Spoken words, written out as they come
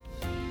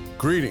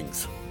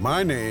Greetings.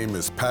 My name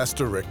is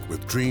Pastor Rick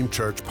with Dream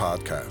Church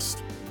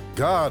Podcast.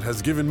 God has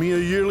given me a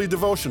yearly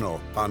devotional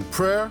on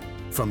prayer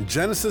from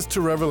Genesis to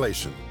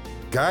Revelation,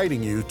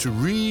 guiding you to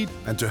read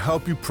and to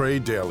help you pray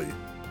daily,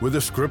 with a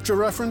scripture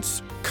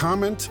reference,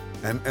 comment,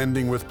 and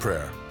ending with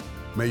prayer.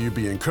 May you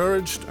be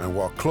encouraged and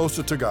walk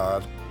closer to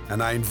God,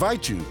 and I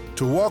invite you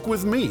to walk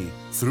with me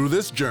through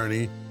this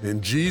journey.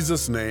 In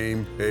Jesus'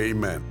 name,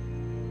 amen.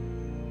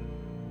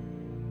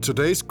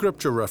 Today's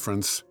scripture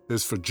reference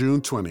is for June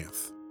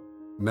 20th.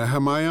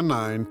 Nehemiah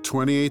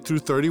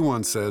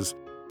 9:28-31 says,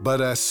 "But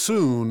as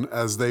soon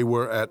as they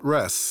were at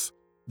rest,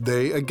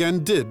 they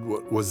again did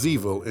what was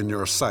evil in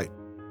your sight.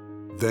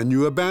 Then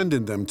you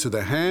abandoned them to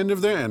the hand of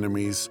their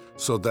enemies,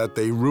 so that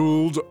they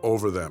ruled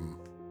over them.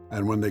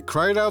 And when they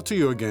cried out to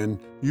you again,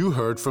 you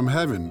heard from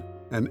heaven,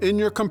 and in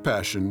your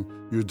compassion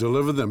you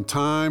delivered them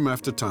time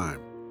after time.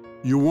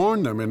 You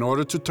warned them in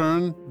order to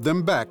turn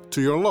them back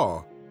to your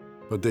law,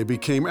 but they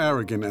became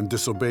arrogant and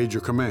disobeyed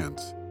your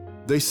commands.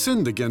 They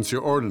sinned against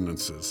your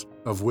ordinances,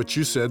 of which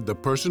you said the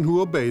person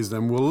who obeys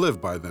them will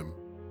live by them.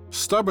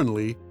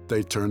 Stubbornly,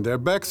 they turned their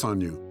backs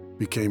on you,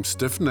 became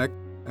stiff-necked,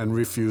 and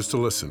refused to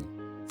listen.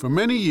 For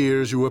many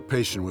years you were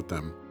patient with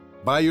them.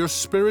 By your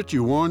Spirit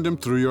you warned them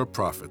through your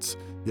prophets,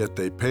 yet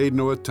they paid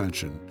no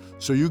attention,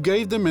 so you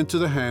gave them into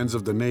the hands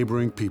of the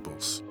neighboring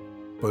peoples.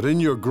 But in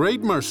your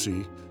great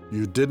mercy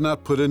you did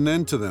not put an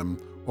end to them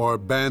or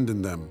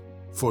abandon them,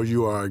 for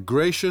you are a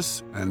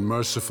gracious and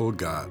merciful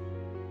God."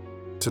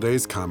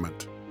 Today's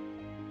comment.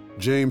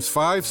 James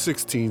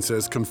 5:16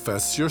 says,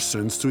 "Confess your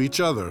sins to each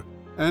other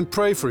and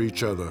pray for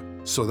each other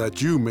so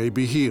that you may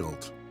be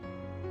healed."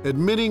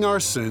 Admitting our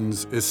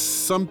sins is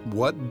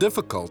somewhat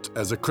difficult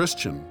as a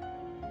Christian.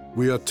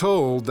 We are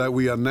told that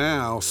we are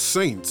now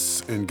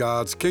saints in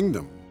God's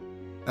kingdom.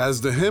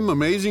 As the hymn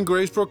Amazing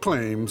Grace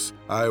proclaims,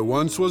 "I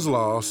once was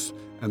lost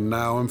and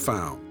now am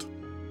found."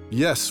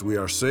 Yes, we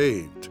are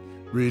saved,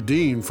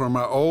 redeemed from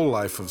our old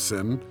life of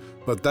sin,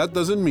 but that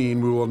doesn't mean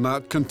we will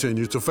not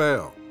continue to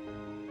fail.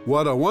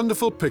 What a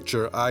wonderful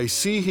picture I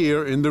see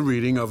here in the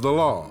reading of the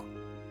law,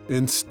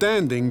 in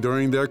standing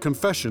during their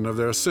confession of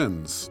their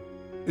sins,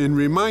 in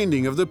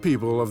reminding of the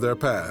people of their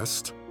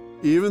past,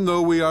 even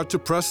though we are to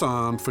press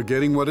on,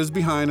 forgetting what is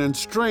behind and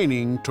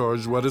straining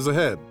towards what is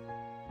ahead.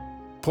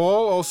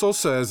 Paul also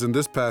says in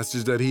this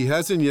passage that he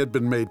hasn't yet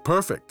been made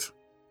perfect.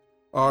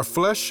 Our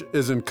flesh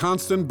is in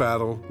constant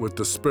battle with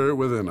the Spirit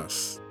within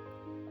us.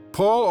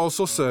 Paul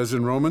also says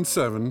in Romans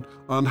 7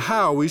 on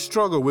how we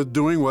struggle with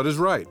doing what is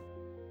right.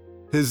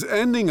 His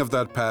ending of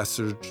that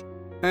passage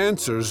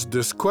answers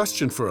this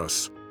question for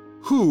us: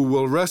 who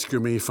will rescue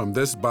me from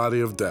this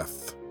body of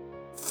death?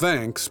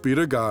 Thanks be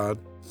to God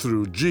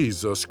through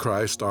Jesus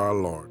Christ our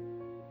Lord.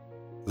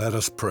 Let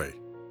us pray.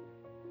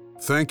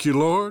 Thank you,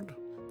 Lord,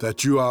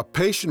 that you are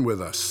patient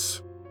with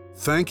us.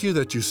 Thank you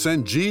that you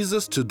sent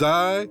Jesus to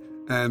die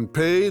and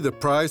pay the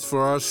price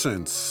for our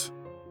sins.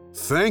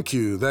 Thank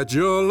you that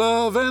your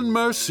love and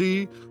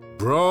mercy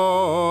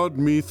brought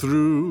me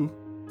through.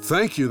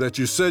 Thank you that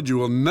you said you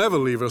will never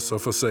leave us or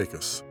forsake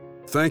us.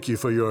 Thank you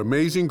for your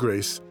amazing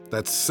grace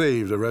that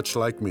saved a wretch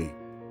like me.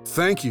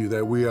 Thank you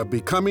that we are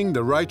becoming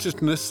the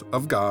righteousness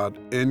of God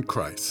in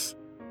Christ.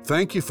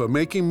 Thank you for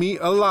making me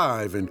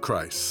alive in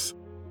Christ.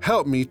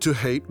 Help me to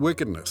hate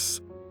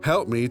wickedness.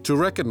 Help me to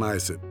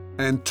recognize it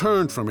and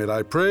turn from it,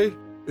 I pray.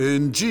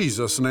 In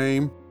Jesus'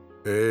 name,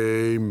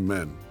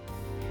 amen.